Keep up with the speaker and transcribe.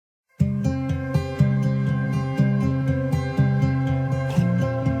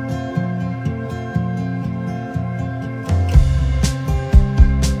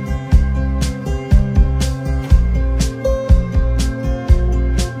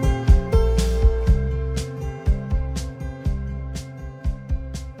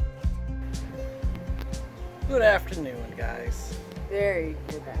guys. Very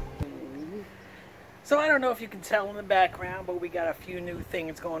good acting. So I don't know if you can tell in the background, but we got a few new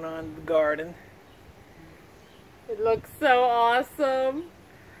things going on in the garden. It looks so awesome.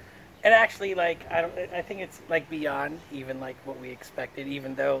 And actually, like, I think it's like beyond even like what we expected,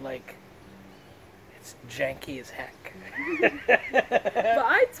 even though like it's janky as heck. But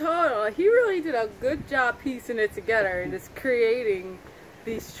I told him, he really did a good job piecing it together and just creating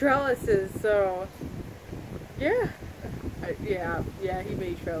these trellises. So yeah, yeah, he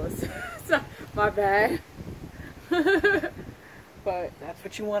made trellises. So, my bad. But That's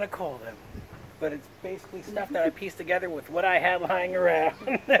what you want to call them. But it's basically stuff that I pieced together with what I had lying around.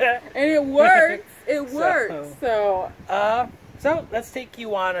 and it works. It works. So so let's take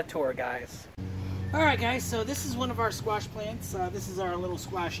you on a tour, guys. All right, guys. So this is one of our squash plants. This is our little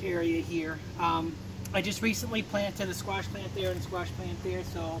squash area here. I just recently planted a squash plant there and a squash plant there,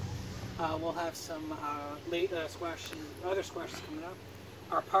 so we'll have some late other squashes coming up.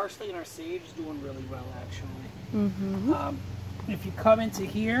 Our parsley and our sage is doing really well, actually. If you come into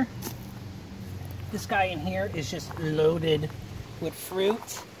here, this guy in here is just loaded with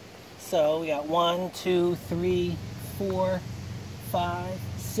fruit. So we got 1, 2, 3, 4, 5,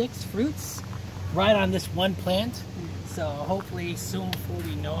 6 fruits right on this one plant. So hopefully soon, before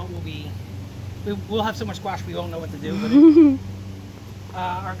we know it, we'll have so much squash we won't know what to do with it.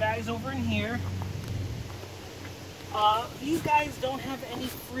 Our guys over in here, these guys don't have any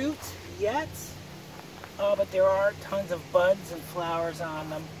fruit yet, but there are tons of buds and flowers on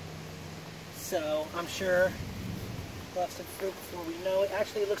them. So I'm sure we'll have some fruit before we know it.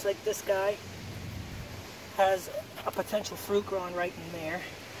 Actually, it looks like this guy has a potential fruit growing right in there.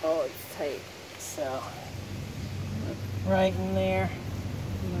 oh, it's tight. So, right in there.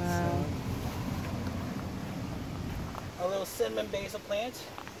 Wow. So, a little cinnamon basil plant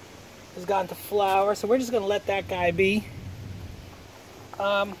has gotten to flower, so we're just going to let that guy be. What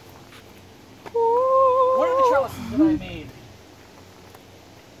are the trellises that I made?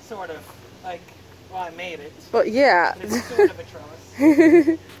 Sort of. Like, well, I made it. But yeah. It's sort of a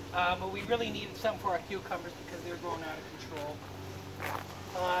trellis. But we really needed some for our cucumbers because they're growing out of control.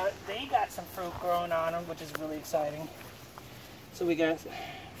 They got some fruit growing on them, which is really exciting. So we got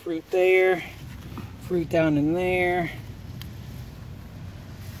fruit there, fruit down in there.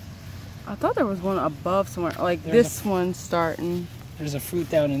 I thought there was one above somewhere, like this one starting. There's a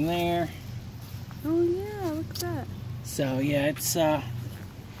fruit down in there. Oh yeah, look at that. So yeah, it's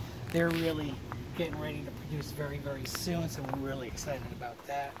they're really getting ready to produce very, very soon, so we're really excited about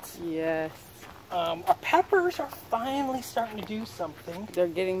that. Yes. Our peppers are finally starting to do something. They're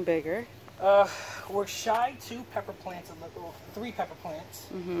getting bigger. We're shy 2 pepper plants, 3 pepper plants.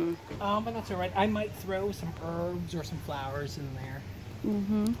 But that's all right. I might throw some herbs or some flowers in there.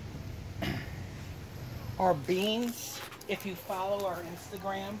 Our beans, if you follow our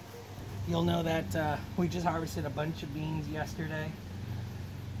Instagram, you'll know that we just harvested a bunch of beans yesterday.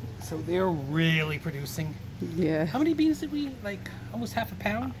 So they're really producing. Yeah. How many beans did we, like, almost half a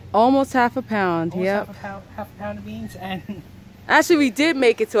pound? Almost half a pound, Almost yep. half a pound of beans. And actually, we did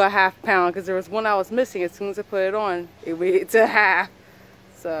make it to a half pound because there was one I was missing. As soon as I put it on, it went to half.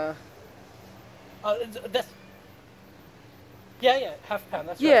 So. that's, yeah, half a pound,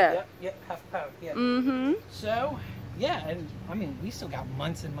 that's yeah. right. Yeah, half a pound, yeah. So, yeah, and I mean, we still got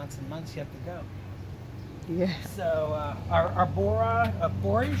months and months and months yet to go. Yeah. So our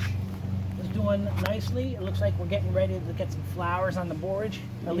borage is doing nicely. It looks like we're getting ready to get some flowers on the borage.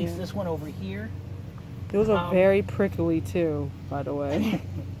 At least this one over here. Those are very prickly too, by the way.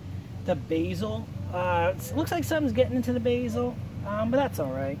 The basil. It looks like something's getting into the basil, but that's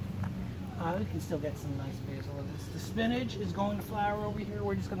all right. We can still get some nice basil with this. The spinach is going to flower over here.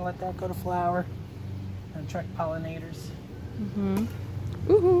 We're just going to let that go to flower and attract pollinators.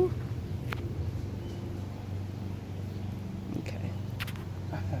 Woohoo. Okay.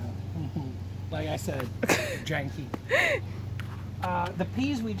 Like I said, janky. The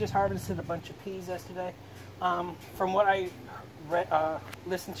peas, we just harvested a bunch of peas yesterday. From what I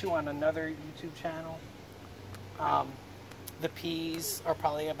listened to on another YouTube channel, the peas are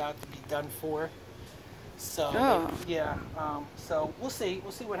probably about to be done for. So yeah, so we'll see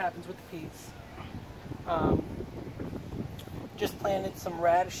what happens with the peas. Just planted some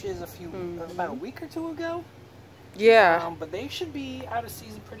radishes about a week or 2 ago. Yeah. But they should be out of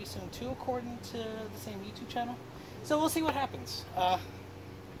season pretty soon too, according to the same YouTube channel. So we'll see what happens. We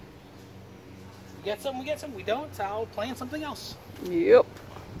get some, we get some. We don't, I'll plant something else. Yep.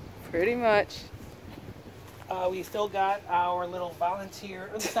 Pretty much. We still got our little volunteer.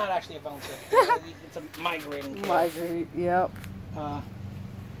 It's not actually a volunteer. It's a migrating kid. Migrate. Yep. Our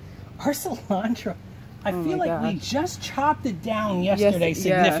cilantro. I feel like we just chopped it down yesterday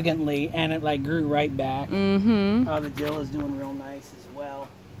significantly, and it like grew right back. Mm-hmm. The dill is doing real nice as well.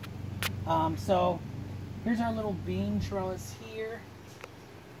 So here's our little bean trellis here.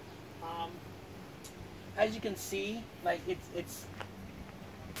 As you can see, like it's.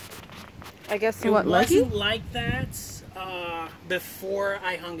 I guess somewhat leggy? It wasn't like that before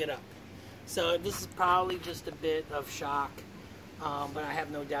I hung it up. So this is probably just a bit of shock, but I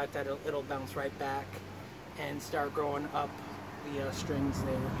have no doubt that it'll bounce right back and start growing up the strings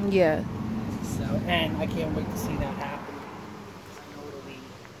there. Yeah. So, and I can't wait to see that happen. I know it'll be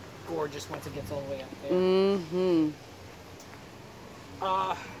gorgeous once it gets all the way up there. Mm-hmm.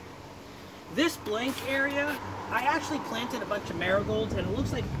 This blank area, I actually planted a bunch of marigolds, and it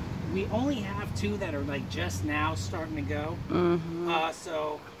looks like we only have 2 that are like just now starting to go. Mm-hmm.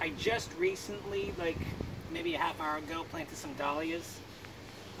 So I just recently, like maybe a half hour ago, planted some dahlias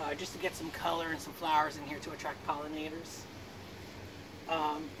just to get some color and some flowers in here to attract pollinators.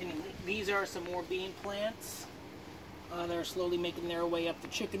 And these are some more bean plants. They're slowly making their way up the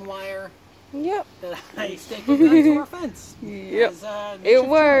chicken wire. Yep. That I staked onto our fence. Yep. As, it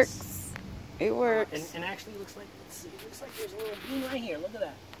works. It works. And actually, looks like there's a little bean right here. Look at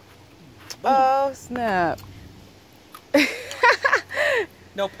that. Boom. Oh snap!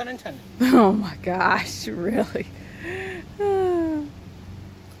 No pun intended. Oh my gosh! Really?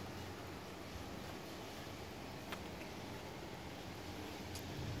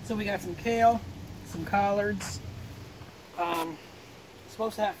 So we got some kale, some collards.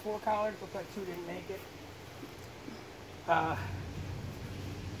 Supposed to have 4 collards. Looked like 2 didn't make it.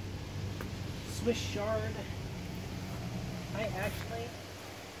 Swiss chard. I actually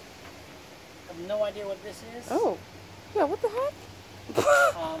have no idea what this is. Oh, yeah. What the heck?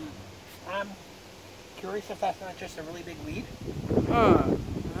 I'm curious if that's not just a really big weed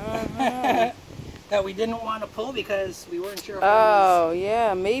that we didn't want to pull because we weren't sure if it was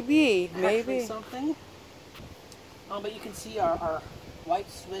yeah, maybe something. But you can see our white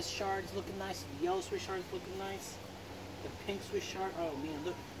Swiss shards looking nice, the yellow Swiss shards looking nice, the pink Swiss shard. Oh man,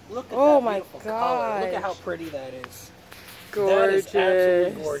 look at that beautiful color. Look at how pretty that is. Gorgeous. That is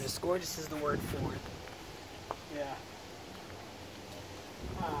absolutely gorgeous. Gorgeous is the word for it. Yeah.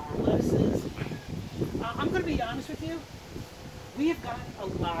 Our lettuces. I'm going to be honest with you. We have gotten a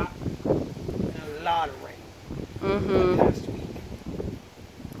lot of rain the past week.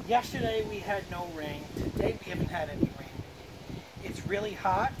 Yesterday we had no rain. Today we haven't had any rain. It's really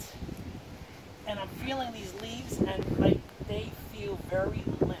hot, and I'm feeling these leaves, and like they feel very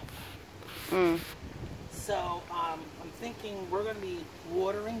limp. So I'm thinking we're going to be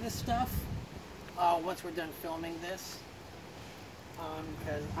watering this stuff once we're done filming this,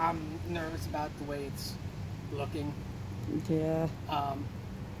 because I'm nervous about the way it's looking. Yeah.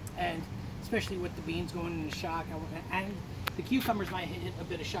 And especially with the beans going into shock, and the cucumbers might hit a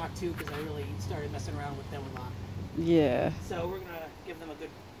bit of shock too, because I really started messing around with them a lot. Yeah. So we're gonna give them a good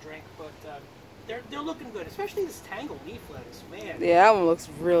drink, but they're looking good, especially this tangled leaf lettuce, man. Yeah, that one looks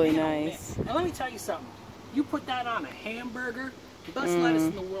really nice. And let me tell you something. You put that on a hamburger, the best lettuce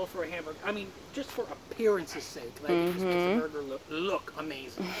in the world for a hamburger. I mean, just for appearance's sake, like it just makes a burger look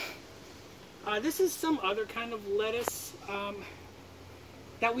amazing. This is some other kind of lettuce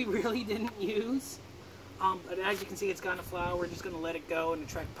that we really didn't use. But as you can see, it's gone to flower. We're just going to let it go and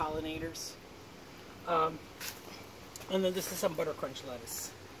attract pollinators. And then this is some butter crunch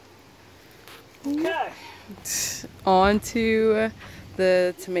lettuce. Okay. On to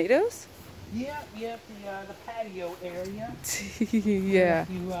the tomatoes. Yep, the patio area. Yeah. If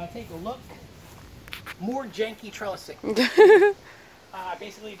you take a look, more janky trellising.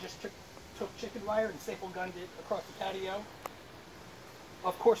 Basically just took chicken wire and staple gunned it across the patio.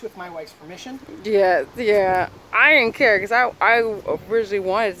 Of course, with my wife's permission. Yeah. I didn't care because I originally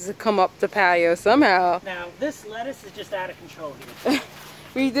wanted it to come up the patio somehow. Now, this lettuce is just out of control here.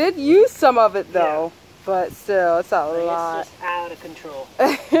 We did use some of it though, but still, it's a lot. It's just out of control.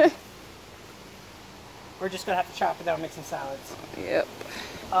 We're just going to have to chop it down and make some salads. Yep.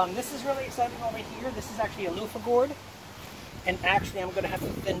 This is really exciting over here. This is actually a loofah gourd. And actually, I'm going to have to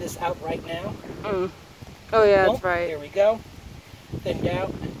thin this out right now. Oh, yeah, that's right. There we go. Thinned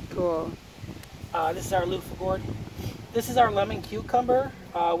out. Cool. This is our loofah gourd. This is our lemon cucumber,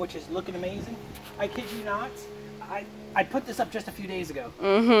 which is looking amazing. I kid you not. I put this up just a few days ago.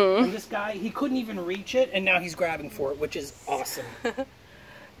 And this guy, he couldn't even reach it, and now he's grabbing for it, which is awesome.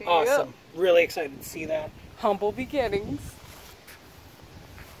 Awesome. Yep. Really excited to see that. Humble beginnings.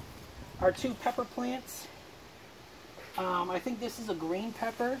 Our 2 pepper plants. I think this is a green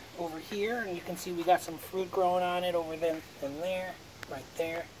pepper over here, and you can see we got some fruit growing on it over there and there, right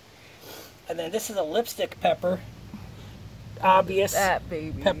there. And then this is a lipstick pepper. Obvious that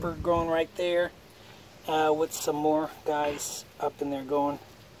baby. pepper growing right there. With some more guys up in there going.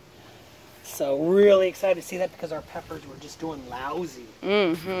 So really excited to see that because our peppers were just doing lousy.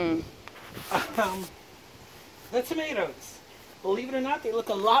 Mm-hmm. The tomatoes. Believe it or not, they look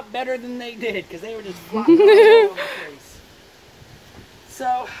a lot better than they did because they were just flopping all over the place.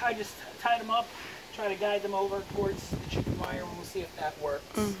 So I just tied them up, try to guide them over towards the chicken wire, and we'll see if that works.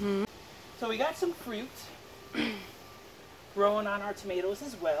 Mm-hmm. So we got some fruit growing on our tomatoes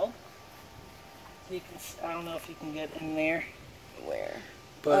as well. So you can, I don't know if you can get in there. Where?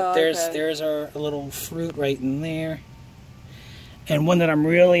 But okay. there's our little fruit right in there. And one that I'm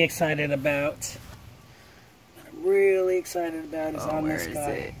really excited about. Is on this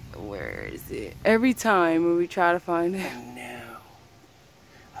guy. Where is it? Every time when we try to find it. Oh no.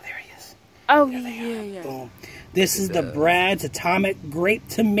 Oh, there he is. Oh, There yeah. Boom. This is the Brad's Atomic Grape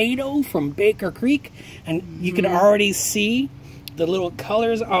Tomato from Baker Creek. And you can already see the little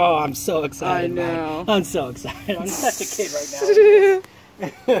colors. Oh, I'm so excited. I know. I'm so excited. I'm such a kid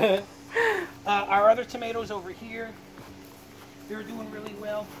right now. Our other tomatoes over here, they're doing really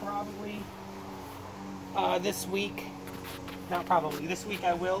well. Probably this week, not probably, this week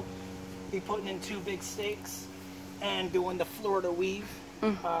I will be putting in 2 big stakes and doing the Florida weave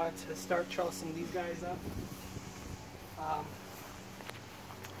to start trussing these guys up.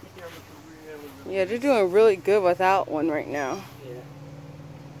 They're looking really Yeah, they're doing really good without one right now. Yeah.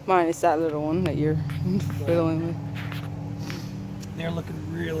 Minus that little one that you're fiddling with. They're looking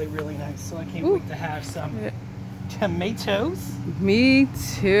really, really nice. So I can't wait to have some tomatoes. Me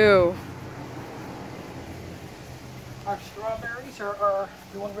too. Our strawberries are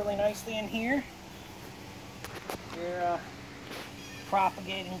doing really nicely in here. They're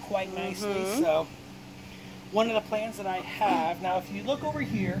propagating quite nicely. So one of the plants that I have, now if you look over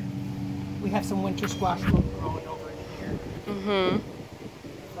here, we have some winter squash growing over in here.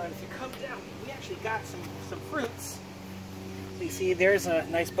 But if you come down, we actually got some fruits. So you see there's a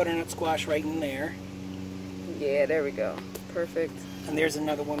nice butternut squash right in there. Yeah, there we go. Perfect. And there's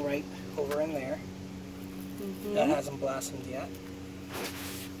another one right over in there. That hasn't blossomed yet.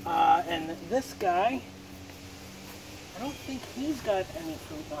 And this guy, I don't think he's got any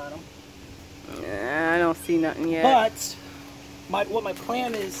fruit on him. Nah, I don't see nothing yet. But what my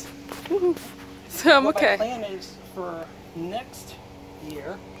plan is, so I'm what okay. my plan is for next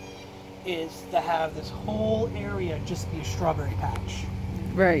year is to have this whole area just be a strawberry patch.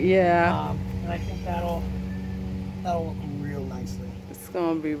 Right, yeah. And I think that'll look real nicely. It's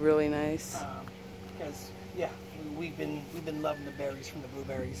gonna be really nice. Because yeah, we've been loving the berries from the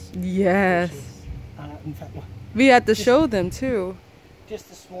blueberries. Yes. Is, in fact, We had to show them too. just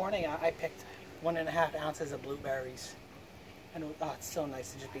this morning I picked 1.5 ounces of blueberries, and it's so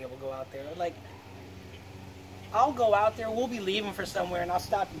nice to just be able to go out there. Like, I'll go out there, we'll be leaving for somewhere, and I'll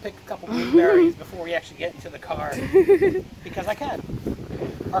stop and pick a couple blueberries before we actually get into the car, because I can.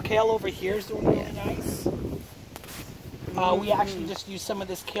 Our kale over here is doing really nice. We actually just used some of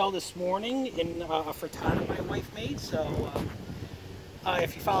this kale this morning in a frittata my wife made, so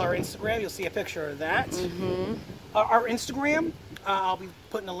if you follow our Instagram, you'll see a picture of that. Our Instagram, I'll be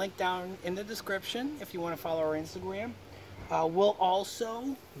putting a link down in the description if you want to follow our Instagram. We'll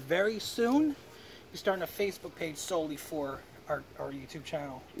also, very soon, be starting a Facebook page solely for our YouTube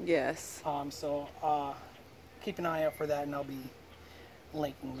channel. Yes. So keep an eye out for that, and I'll be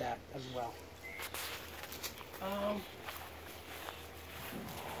linking that as well.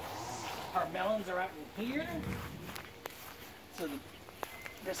 Our melons are out in here. So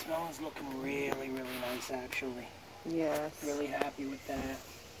this melon's looking really, really nice, actually. Yes. Really happy with that.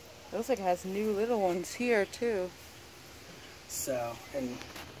 It looks like it has new little ones here too. So, and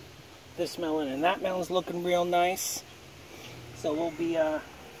this melon and that melon's looking real nice. So we'll be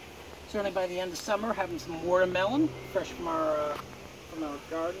certainly by the end of summer having some watermelon fresh from our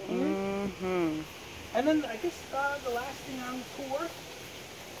garden here. And then I guess the last thing on the tour,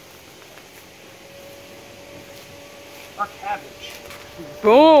 our cabbage.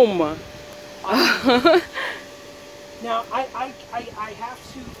 Boom! Now, I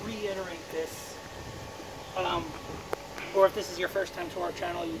have to reiterate this, or if this is your first time to our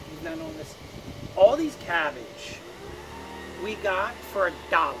channel, you've not known this. All these cabbage we got for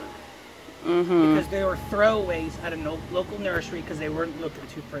 $1. Because they were throwaways at a local nursery because they weren't looking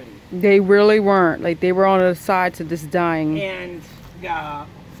too pretty. They really weren't. Like, they were on the sides of this dying. And 1,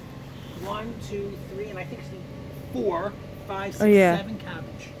 2, 3, and I think 4, 5, 6, 7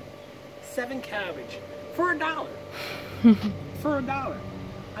 cabbage. 7 cabbage for $1. For $1.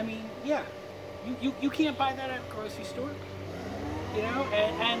 I mean, yeah, you can't buy that at a grocery store. You know,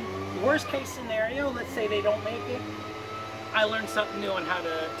 and worst case scenario, let's say they don't make it, I learned something new on how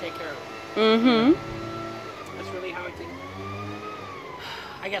to take care of it. Mm-hmm. That's really how I take it.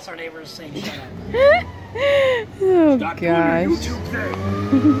 I guess our neighbors saying shut up. Oh, Stop gosh. doing your YouTube thing.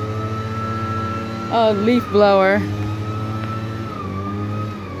 Oh, leaf blower.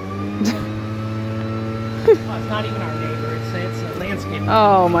 Well, it's not even our neighbor. It's a landscape.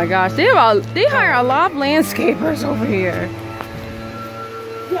 Oh my gosh, they hire a lot of landscapers over here.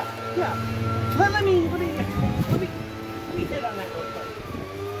 Yeah. Let me hit on that real quick.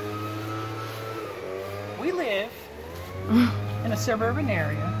 We live in a suburban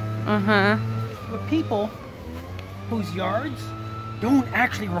area with people whose yards don't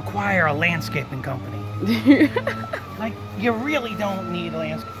actually require a landscaping company. Like, you really don't need a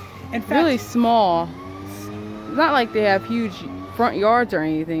landscape. In fact, Really small. It's not like they have huge front yards or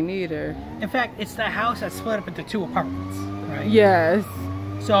anything either. in fact, it's the house that's split up into 2 apartments, right? Yes.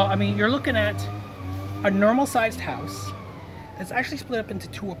 So, I mean, you're looking at a normal-sized house that's actually split up into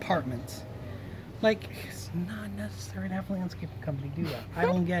 2 apartments. Like, it's not necessary to have a landscaping company do that. I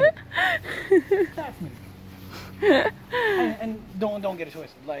don't get it. That's me. And don't get it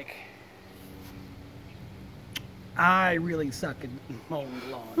twisted. Like, I really suck at mowing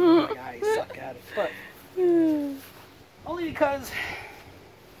the lawn. Like, I suck at it. But only because,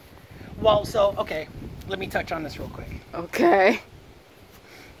 well, so, okay, let me touch on this real quick. Okay.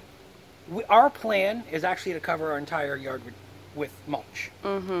 Our plan is actually to cover our entire yard with mulch,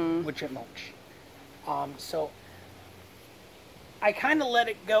 with chip mulch. So I kind of let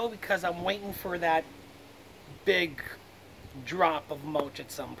it go because I'm waiting for that big drop of mulch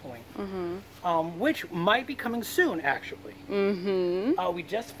at some point, which might be coming soon, actually. We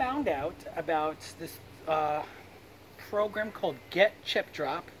just found out about this program called Get Chip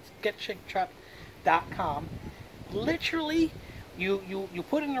Drop. It's getchipdrop.com. Literally, you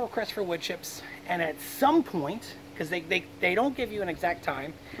put in a request for wood chips, and at some point, because they don't give you an exact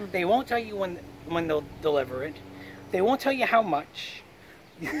time, they won't tell you when they'll deliver it, they won't tell you how much,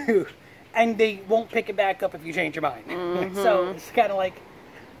 and they won't pick it back up if you change your mind. So it's kind of like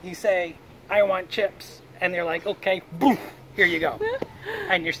you say, I want chips, and they're like, okay, boom, here you go,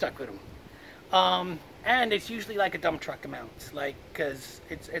 and you're stuck with them. And it's usually like a dump truck amount, like, because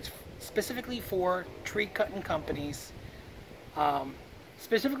it's specifically for tree cutting companies,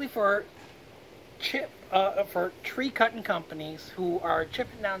 specifically for tree cutting companies who are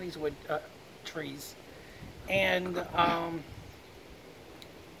chipping down these wood trees, and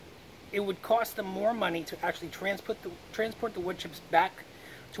it would cost them more money to actually transport the wood chips back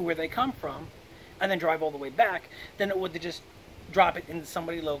to where they come from, and then drive all the way back, than it would to just drop it in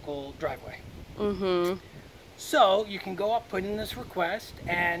somebody's local driveway. So you can go up, put in this request,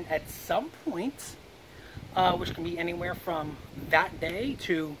 and at some point, which can be anywhere from that day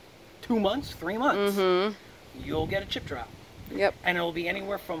to 2 months, 3 months, you'll get a chip drop. Yep. And it'll be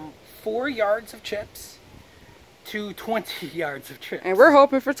anywhere from 4 yards of chips to 20 yards of chips. And we're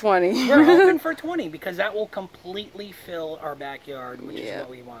hoping for 20. We're hoping for 20 because that will completely fill our backyard, which is what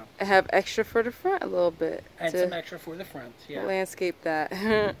we want. I have extra for the front a little bit. And some extra for the front, yeah. Landscape that.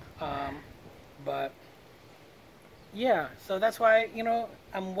 But yeah, so that's why, you know,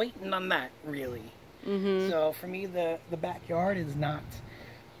 I'm waiting on that, really. So for me, the backyard is not,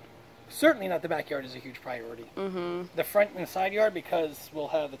 certainly not the backyard is a huge priority. The front and side yard, because we'll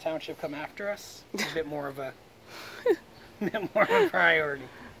have the township come after us, is a bit more of a priority.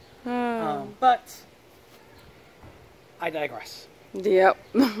 But I digress. Yep.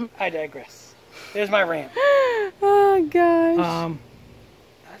 I digress. There's my rant. Oh gosh.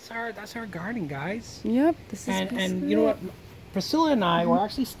 That's our garden, guys. Yep. This is and you know what? Priscilla and I were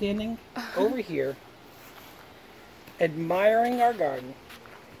actually standing over here, admiring our garden.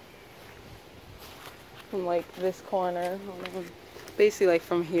 From like this corner, basically like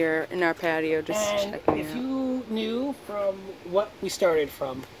from here in our patio, just and checking if out. you knew from what we started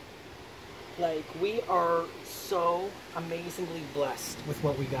from, like, we are so amazingly blessed with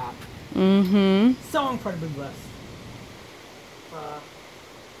what we got. So incredibly blessed.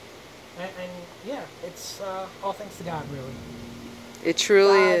 And yeah, it's all thanks to God, really. It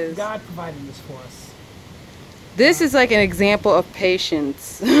truly is. God provided this for us. This is like an example of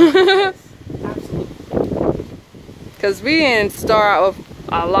patience. Absolutely. Because we didn't start out with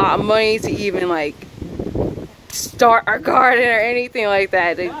a lot of money to even like start our garden or anything like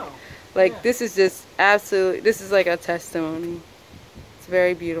that. This is just absolutely, this is like a testimony. It's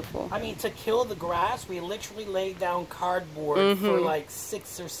very beautiful. I mean, to kill the grass, we literally laid down cardboard for like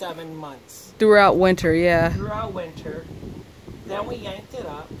 6 or 7 months. Throughout winter, yeah. Throughout winter. Then we yanked it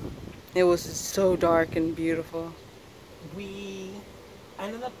up. It was so dark and beautiful. We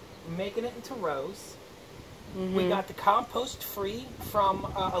ended up making it into rows. Mm-hmm. We got the compost free from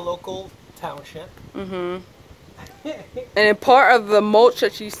a local township. Mm-hmm. And then part of the mulch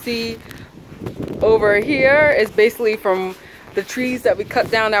that you see over here is basically from the trees that we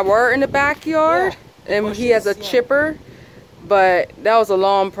cut down that were in the backyard. Yeah, and bushes, he has a chipper, but that was a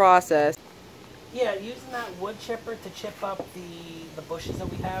long process. Yeah, using that wood chipper to chip up the bushes that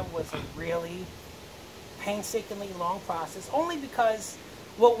we have was a really painstakingly long process. Only because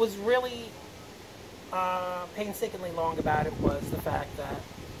what was really painstakingly long about it was the fact that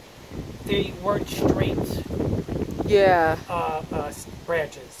they weren't straight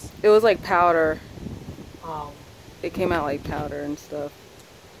branches. It was like powder. It came out like powder and stuff.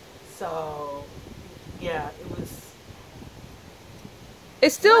 So, yeah, it was...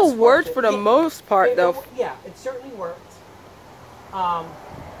 It still worked for the most part, though. Yeah, it certainly worked.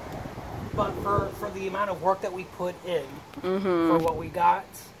 But for the amount of work that we put in, for what we got,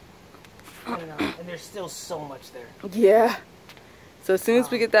 I don't know, and there's still so much there. Yeah. So as soon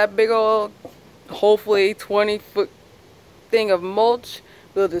as we get that big old, hopefully 20-foot thing of mulch,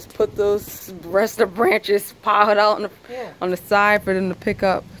 we'll just put those rest of branches piled out on the side for them to pick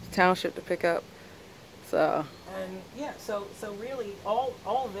up, the township to pick up. So. And yeah, so really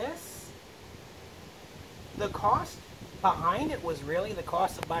all this, the cost behind it was really the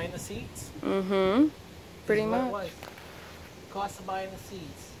cost of buying the seeds. Mm-hmm. Pretty much. It was. Cost of buying the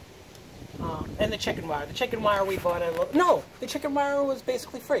seeds. And the chicken wire. The chicken wire we bought no, the chicken wire was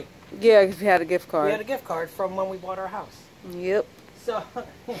basically free. Yeah, because we had a gift card. We had a gift card from when we bought our house. Yep. So,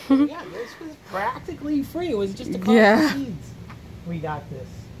 yeah, this was practically free. It was just a cost of seeds. We got this.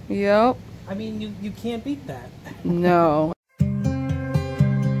 Yep. I mean, you can't beat that. No.